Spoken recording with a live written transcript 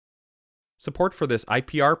Support for this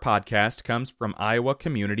IPR podcast comes from Iowa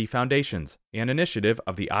Community Foundations, an initiative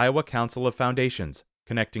of the Iowa Council of Foundations,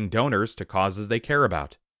 connecting donors to causes they care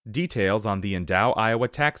about. Details on the Endow Iowa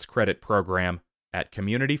Tax Credit Program at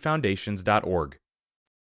communityfoundations.org.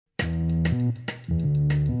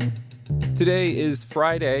 Today is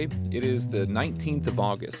Friday. It is the 19th of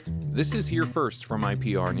August. This is Here First from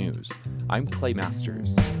IPR News. I'm Clay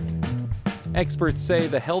Masters. Experts say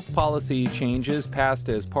the health policy changes passed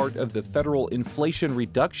as part of the Federal Inflation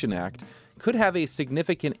Reduction Act could have a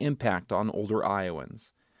significant impact on older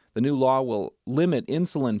Iowans. The new law will limit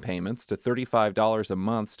insulin payments to $35 a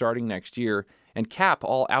month starting next year and cap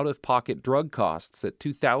all out-of-pocket drug costs at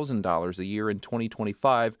 $2,000 a year in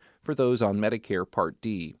 2025 for those on Medicare Part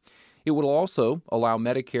D. It will also allow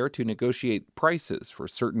Medicare to negotiate prices for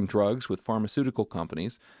certain drugs with pharmaceutical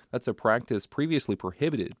companies. That's a practice previously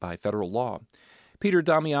prohibited by federal law. Peter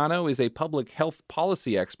Damiano is a public health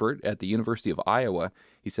policy expert at the University of Iowa.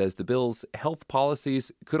 He says the bill's health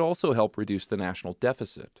policies could also help reduce the national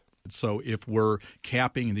deficit. So if we're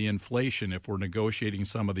capping the inflation, if we're negotiating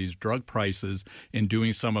some of these drug prices and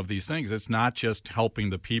doing some of these things, it's not just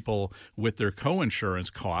helping the people with their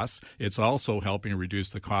coinsurance costs. It's also helping reduce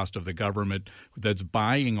the cost of the government that's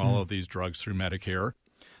buying all of these drugs through Medicare.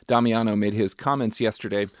 Damiano made his comments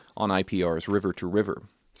yesterday on IPR's River to River.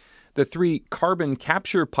 The 3 carbon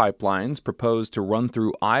capture pipelines proposed to run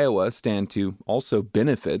through Iowa stand to also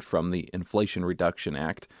benefit from the Inflation Reduction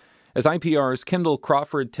Act. As IPR's Kendall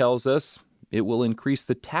Crawford tells us, it will increase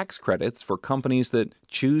the tax credits for companies that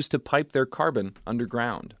choose to pipe their carbon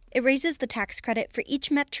underground. It raises the tax credit for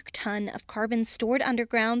each metric ton of carbon stored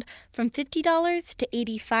underground from $50 to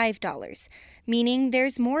 $85, meaning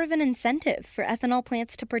there's more of an incentive for ethanol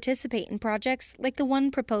plants to participate in projects like the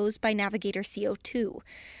one proposed by Navigator CO2.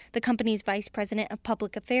 The company's vice president of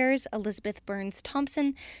public affairs, Elizabeth Burns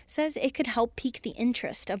Thompson, says it could help pique the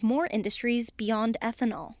interest of more industries beyond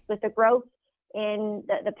ethanol. With the growth in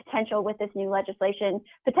the potential with this new legislation,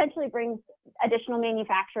 potentially brings additional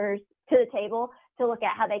manufacturers to the table to look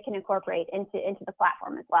at how they can incorporate into the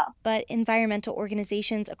platform as well. But environmental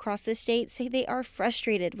organizations across the state say they are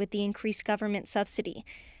frustrated with the increased government subsidy.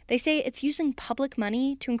 They say it's using public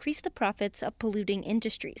money to increase the profits of polluting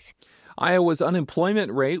industries. Iowa's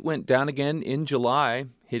unemployment rate went down again in July,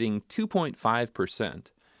 hitting 2.5%.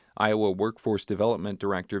 Iowa Workforce Development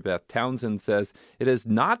Director Beth Townsend says it has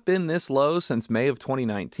not been this low since May of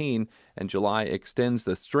 2019, and July extends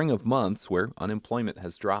the string of months where unemployment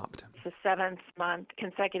has dropped. It's the 7th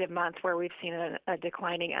consecutive month where we've seen a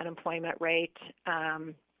declining unemployment rate.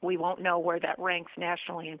 We won't know where that ranks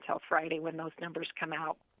nationally until Friday when those numbers come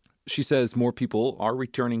out. She says more people are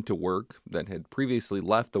returning to work that had previously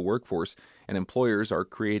left the workforce, and employers are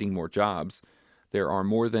creating more jobs. There are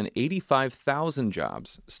more than 85,000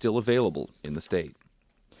 jobs still available in the state.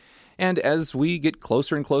 And as we get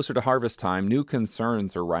closer and closer to harvest time, new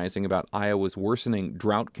concerns are rising about Iowa's worsening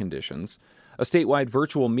drought conditions. A statewide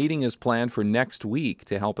virtual meeting is planned for next week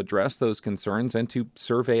to help address those concerns and to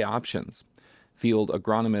survey options. Field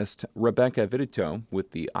agronomist Rebecca Vitito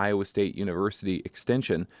with the Iowa State University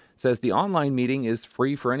Extension says the online meeting is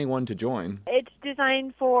free for anyone to join. It's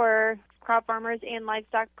designed for crop farmers and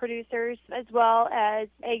livestock producers, as well as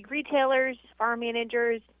egg retailers, farm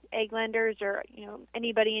managers, egg lenders, or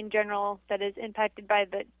anybody in general that is impacted by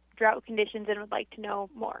the drought conditions and would like to know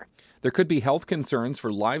more. There could be health concerns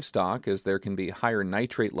for livestock as there can be higher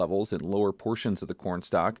nitrate levels in lower portions of the corn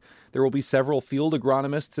stalk. There will be several field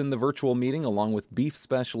agronomists in the virtual meeting, along with beef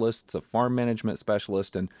specialists, a farm management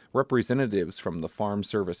specialist, and representatives from the Farm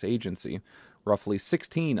Service Agency. Roughly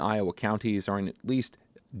 16 Iowa counties are in at least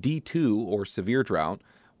D2 or severe drought,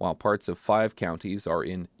 while parts of 5 counties are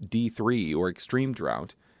in D3 or extreme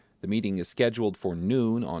drought. The meeting is scheduled for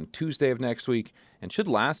noon on Tuesday of next week and should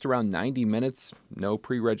last around 90 minutes. No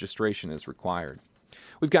pre-registration is required.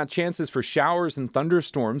 We've got chances for showers and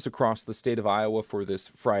thunderstorms across the state of Iowa for this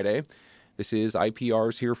Friday. This is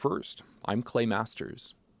IPR's Here First. I'm Clay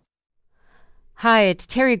Masters. Hi, it's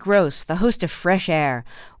Terry Gross, the host of Fresh Air.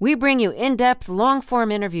 We bring you in-depth,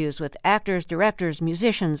 long-form interviews with actors, directors,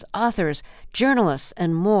 musicians, authors, journalists,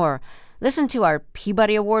 and more. Listen to our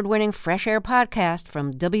Peabody Award-winning Fresh Air podcast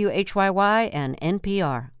from WHYY and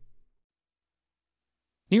NPR.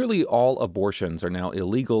 Nearly all abortions are now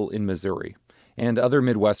illegal in Missouri, and other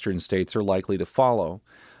Midwestern states are likely to follow.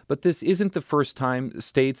 But this isn't the first time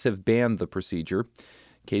states have banned the procedure.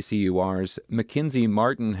 KCUR's Mackenzie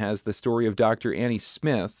Martin has the story of Dr. Annie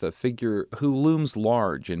Smith, a figure who looms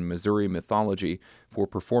large in Missouri mythology for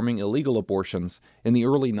performing illegal abortions in the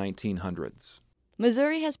early 1900s.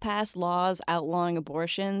 Missouri has passed laws outlawing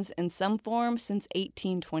abortions in some form since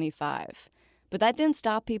 1825, but that didn't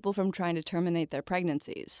stop people from trying to terminate their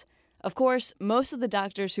pregnancies. Of course, most of the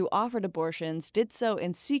doctors who offered abortions did so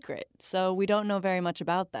in secret, so we don't know very much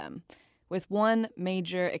about them, with one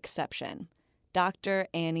major exception, Dr.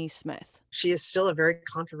 Annie Smith. She is still a very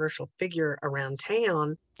controversial figure around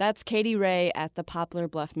town. That's Katie Ray at the Poplar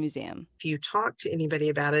Bluff Museum. If you talk to anybody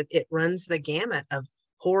about it, it runs the gamut of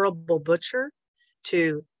horrible butcher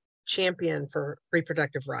to champion for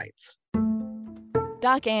reproductive rights.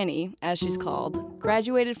 Doc Annie, as she's called,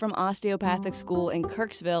 graduated from osteopathic school in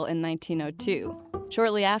Kirksville in 1902.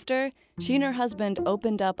 Shortly after, she and her husband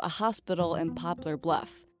opened up a hospital in Poplar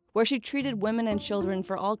Bluff, where she treated women and children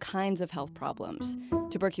for all kinds of health problems: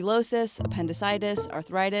 tuberculosis, appendicitis,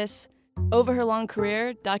 arthritis. Over her long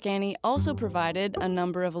career, Doc Annie also provided a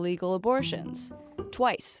number of illegal abortions.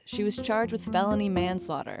 Twice, she was charged with felony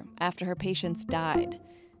manslaughter after her patients died.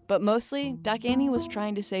 But mostly, Doc Annie was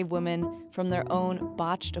trying to save women from their own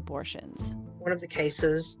botched abortions. One of the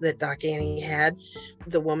cases that Doc Annie had,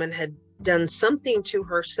 the woman had done something to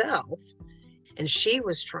herself, and she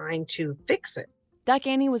was trying to fix it. Doc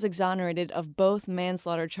Annie was exonerated of both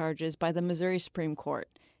manslaughter charges by the Missouri Supreme Court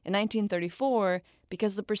in 1934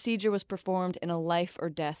 because the procedure was performed in a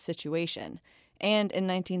life-or-death situation, and in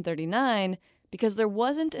 1939 because there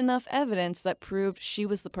wasn't enough evidence that proved she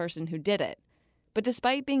was the person who did it. But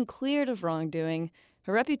despite being cleared of wrongdoing,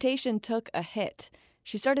 her reputation took a hit.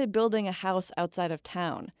 She started building a house outside of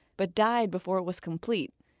town, but died before it was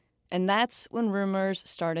complete. And that's when rumors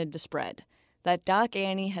started to spread that Doc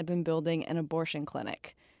Annie had been building an abortion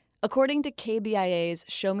clinic. According to KBIA's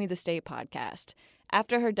Show Me the State podcast,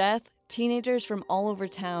 after her death, teenagers from all over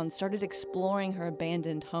town started exploring her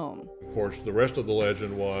abandoned home. Of course, the rest of the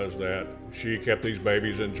legend was that she kept these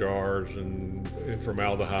babies in jars and in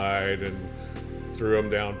formaldehyde and threw them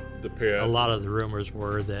down the pit. A lot of the rumors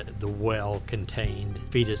were that the well contained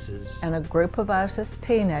fetuses. And a group of us as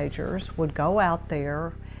teenagers would go out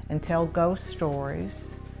there and tell ghost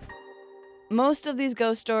stories. Most of these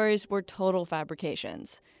ghost stories were total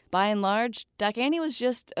fabrications. By and large, Doc Annie was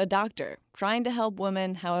just a doctor, trying to help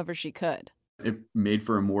women however she could. It made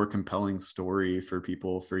for a more compelling story for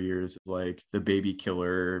people for years, like the baby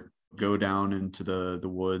killer go down into the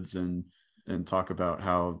woods and talk about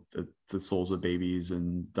how the souls of babies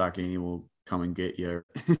and Doc Annie will come and get you.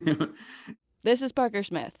 This is Parker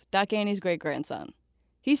Smith, Doc Annie's great-grandson.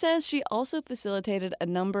 He says she also facilitated a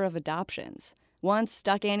number of adoptions. Once,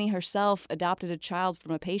 Doc Annie herself adopted a child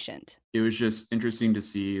from a patient. It was just interesting to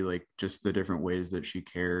see just the different ways that she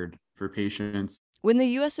cared for patients. When the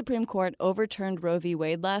U.S. Supreme Court overturned Roe v.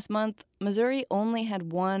 Wade last month, Missouri only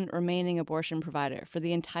had one remaining abortion provider for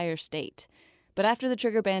the entire state. But after the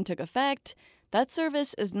trigger ban took effect, that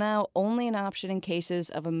service is now only an option in cases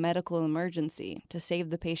of a medical emergency to save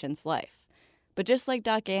the patient's life. But just like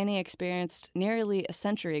Doc Annie experienced nearly a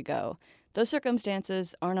century ago, those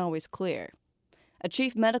circumstances aren't always clear. A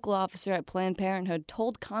chief medical officer at Planned Parenthood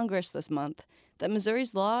told Congress this month that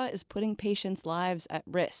Missouri's law is putting patients' lives at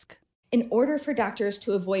risk. In order for doctors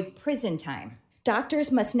to avoid prison time,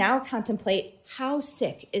 doctors must now contemplate how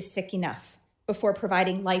sick is sick enough before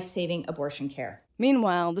providing life-saving abortion care.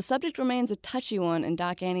 Meanwhile, the subject remains a touchy one in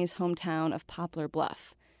Doc Annie's hometown of Poplar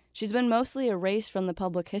Bluff. She's been mostly erased from the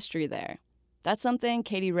public history there. That's something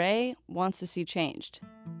Katie Ray wants to see changed.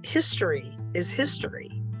 History is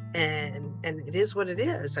history. And it is what it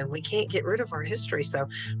is, and we can't get rid of our history. So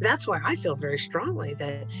that's why I feel very strongly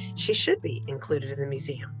that she should be included in the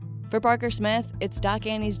museum. For Parker Smith, it's Doc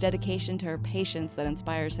Annie's dedication to her patients that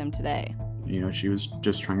inspires him today. She was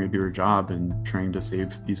just trying to do her job and trying to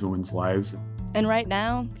save these women's lives. And right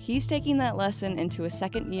now, he's taking that lesson into a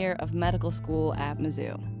second year of medical school at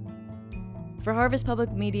Mizzou. For Harvest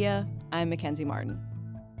Public Media, I'm Mackenzie Martin.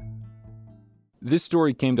 This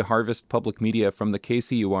story came to Harvest Public Media from the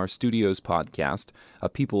KCUR Studios podcast, A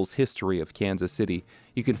People's History of Kansas City.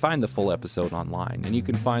 You can find the full episode online, and you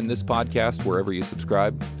can find this podcast wherever you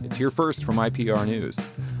subscribe. It's here first from IPR News.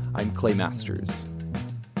 I'm Clay Masters.